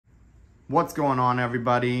What's going on,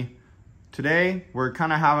 everybody? Today we're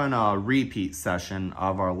kind of having a repeat session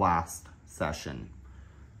of our last session.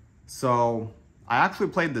 So I actually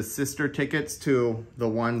played the sister tickets to the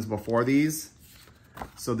ones before these.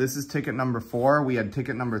 So this is ticket number 4. We had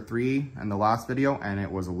ticket number 3 in the last video and it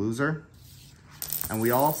was a loser. And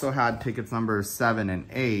we also had tickets number 7 and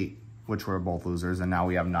 8, which were both losers, and now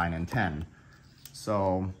we have 9 and 10.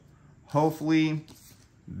 So hopefully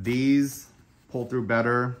these pull through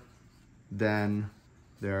better than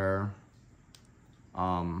their,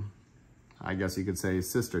 I guess you could say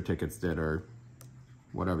sister tickets did, or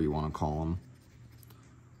whatever you want to call them.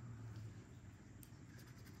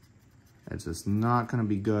 It's just not going to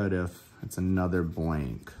be good if it's another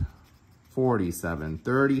blank. 47,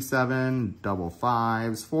 37, double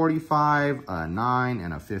fives, 45, a 9,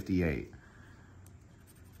 and a 58.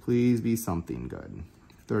 Please be something good.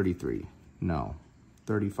 33, no.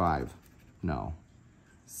 35, no.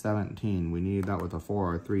 17, we needed that with a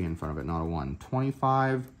 4 or 3 in front of it, not a 1.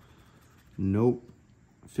 25, nope.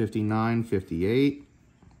 59, 58.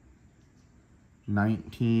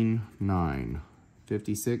 19, 9.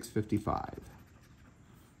 56, 55.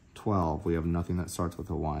 12, we have nothing that starts with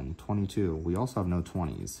a 1. 22, we also have no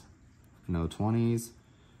 20s. No 20s.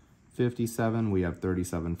 57, we have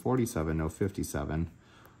 37, 47, no 57.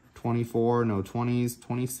 24, no 20s.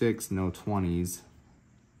 26, no 20s.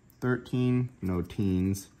 13, no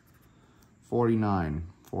teens. 49,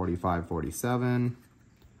 45, 47.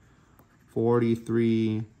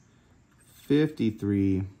 43,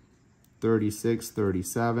 53, 36,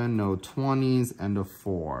 37, no 20s, and a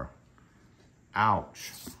 4.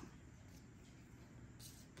 Ouch.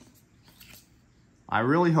 I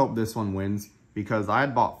really hope this one wins because I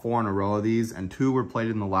had bought 4 in a row of these and 2 were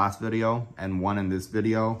played in the last video and 1 in this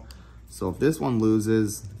video. So if this one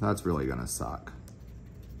loses, that's really gonna suck.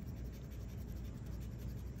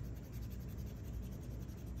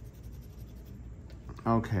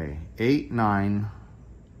 Okay, 8, 9,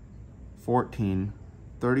 14,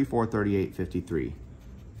 34, 38, 53.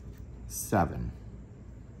 7.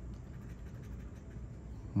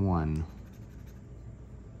 1.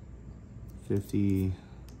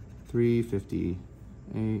 53,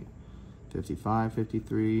 58, 55,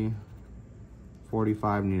 53.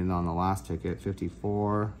 45 needed on the last ticket.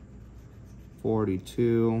 54,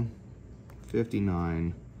 42,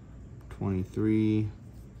 59, 23,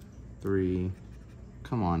 3.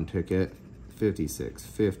 Come on, ticket. 56,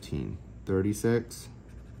 15, 36,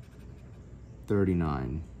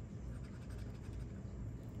 39,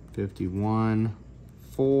 51,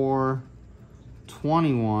 4,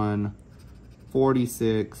 21,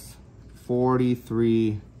 46,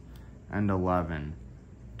 43, and 11.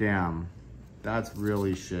 Damn, that's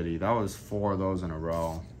really shitty. That was 4 of those in a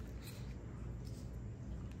row.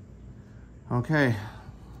 Okay,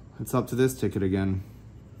 it's up to this ticket again.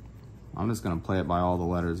 I'm just gonna play it by all the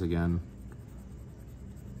letters again.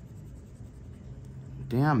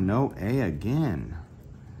 Damn, no A again.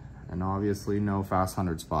 And obviously no fast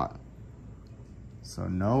 100 spot. So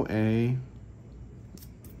no A.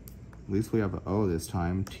 At least we have an O this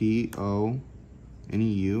time. T-O, any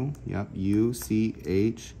U? Yep,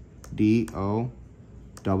 U-C-H-D-O-W-N.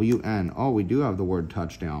 Oh, we do have the word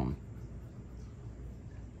touchdown.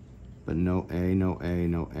 But no A, no A,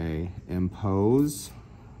 no A. Impose.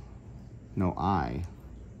 No I.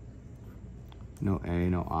 No A,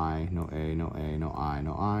 no I, no A, no A, no I,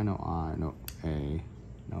 no I, no I, no A,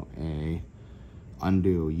 no A.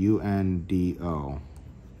 Undo, U-N-D-O.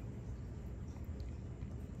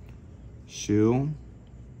 Shoe,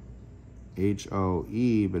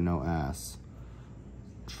 H-O-E, but no S.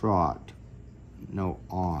 Trot, no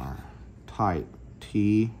R. Type,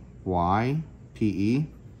 T-Y-P-E.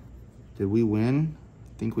 Did we win?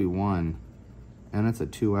 I think we won. And it's a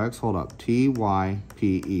 2X. Hold up.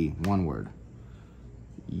 T-Y-P-E. One word.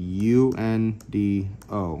 U-N-D-O.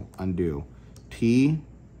 Undo. T-O-U.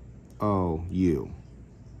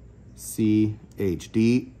 C-H-D-O-W-N.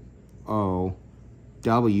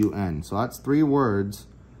 So that's 3 words.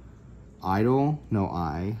 Idle. No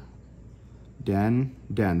I. Den.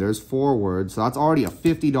 There's 4 words. So that's already a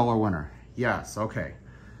 $50 winner. Yes. Okay.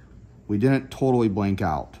 We didn't totally blank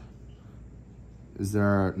out. Is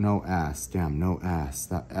there no S? Damn, no S.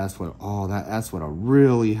 That S would, oh, that S would have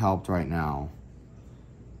really helped right now.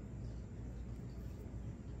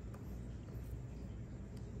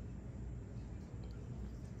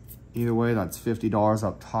 Either way, that's $50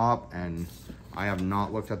 up top, and I have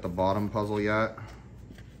not looked at the bottom puzzle yet.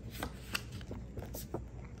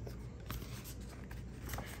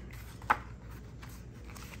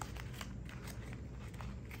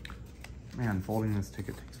 Man, folding this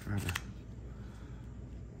ticket takes forever.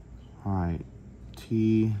 All right.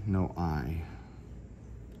 T, no I.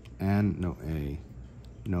 N, no A.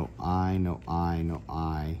 No I, no I, no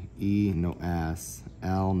I. E, no S.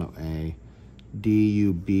 L, no A. D,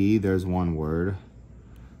 U, B, there's one word.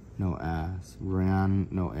 No S. Ran,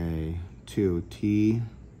 no A. 2, T.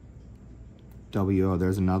 W, O,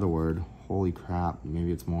 there's another word. Holy crap,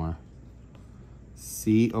 maybe it's more.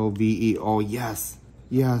 C, O, V, E, oh yes.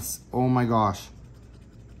 Yes, oh my gosh.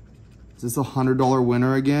 Is this a $100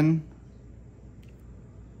 winner again?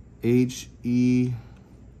 H, E,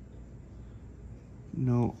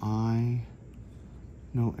 no I,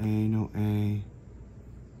 no A, no A.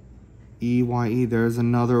 E, Y, E, there's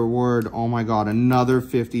another word. Oh my God, another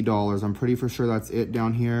 $50. I'm pretty for sure that's it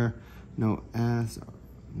down here. No S,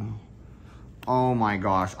 no. Oh my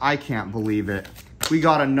gosh, I can't believe it. We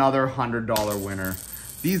got another $100 winner.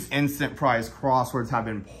 These instant prize crosswords have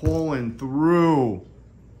been pulling through.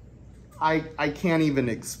 I can't even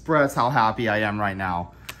express how happy I am right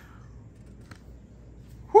now.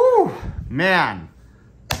 Whew, man.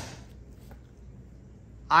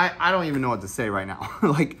 I don't even know what to say right now.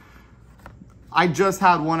 Like, I just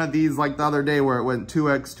had one of these like the other day where it went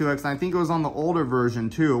 2x, 2x. And I think it was on the older version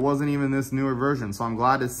too. It wasn't even this newer version. So I'm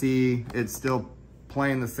glad to see it's still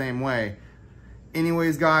playing the same way.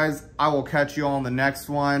 Anyways, guys, I will catch you all on the next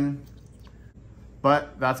one.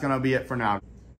 But that's going to be it for now.